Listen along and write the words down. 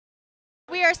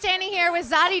are standing here with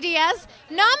Zadi Diaz,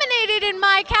 nominated in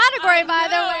my category, by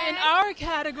the way. In our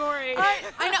category.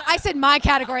 I know. I said my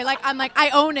category. I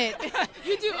own it.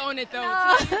 You do own it, though.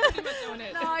 You pretty much own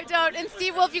it. No, I don't. And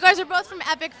Steve Woolf, you guys are both from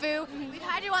SPwrite. We've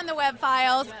had you on the web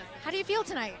files. Yes. How do you feel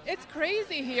tonight? It's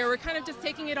crazy here. We're kind of just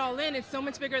taking it all in. It's so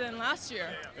much bigger than last year.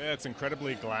 Yeah, it's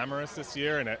incredibly glamorous this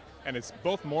year, and it's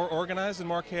both more organized and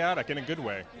more chaotic in a good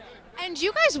way. And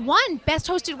you guys won Best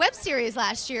Hosted Web Series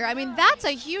last year. I mean, that's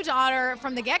a huge honor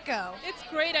from the get-go. It's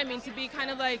great, I mean, to be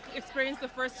kind of like experience the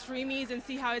first Streamys and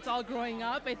see how it's all growing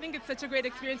up. I think it's such a great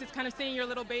experience. It's kind of seeing your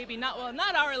little baby, not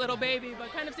our little baby,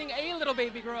 but kind of seeing a little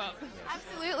baby grow up.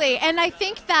 Absolutely. And I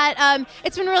think that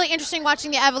it's been really interesting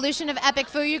watching the evolution of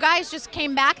SPwrite. You guys just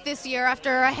came back this year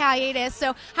after a hiatus.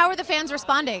 So how are the fans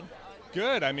responding?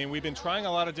 Good. I mean, we've been trying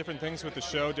a lot of different things with the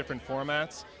show, different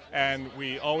formats, and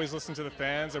we always listen to the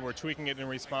fans, and we're tweaking it in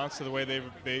response to the way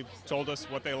they've told us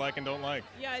what they like and don't like.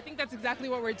 Yeah, I think that's exactly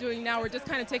what we're doing now. We're just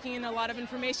kind of taking in a lot of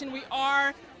information. We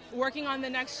are working on the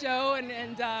next show and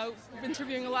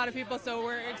interviewing a lot of people, so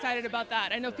we're excited about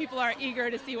that. I know people are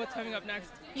eager to see what's coming up next.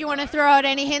 You want to throw out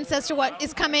any hints as to what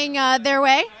is coming their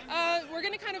way? We're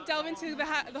going to kind of delve into the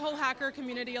whole hacker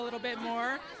community a little bit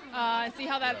more and see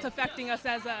how that's affecting us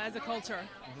as a culture.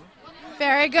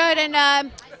 Very good.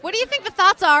 And what do you think the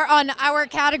thoughts are on our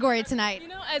category tonight? You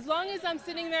know, as long as I'm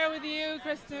sitting there with you,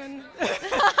 Kristyn.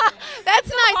 That's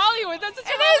nice. Hollywood. That's such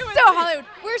It is so Hollywood.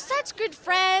 We're such good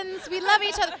friends. We love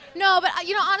each other. No, but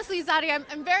you know, honestly, Zadi,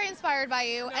 I'm very inspired by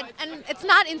you, and it's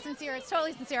not insincere. It's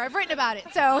totally sincere. I've written about it.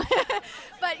 So,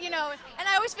 but you know, and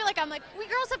I always feel like we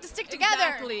girls have to stick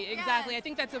together. Exactly. Yes. I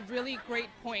think that's a really great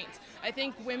point. I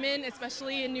think women,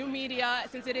 especially in new media,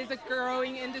 since it is a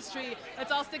growing industry,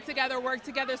 let's all stick together, work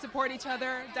together, support each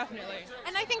other. Definitely.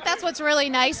 And I think that's what's really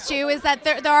nice too, is that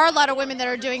there are a lot of women that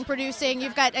are doing producing.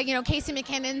 You've got Casey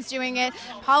McKinnon's doing it.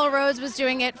 Paula Rhodes was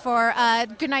doing it for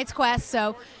Goodnight's Quest.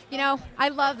 So I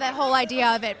love that whole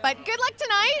idea of it. But good luck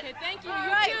tonight. Okay, thank you. All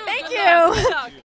You right, too. thank Good you. luck. Good luck.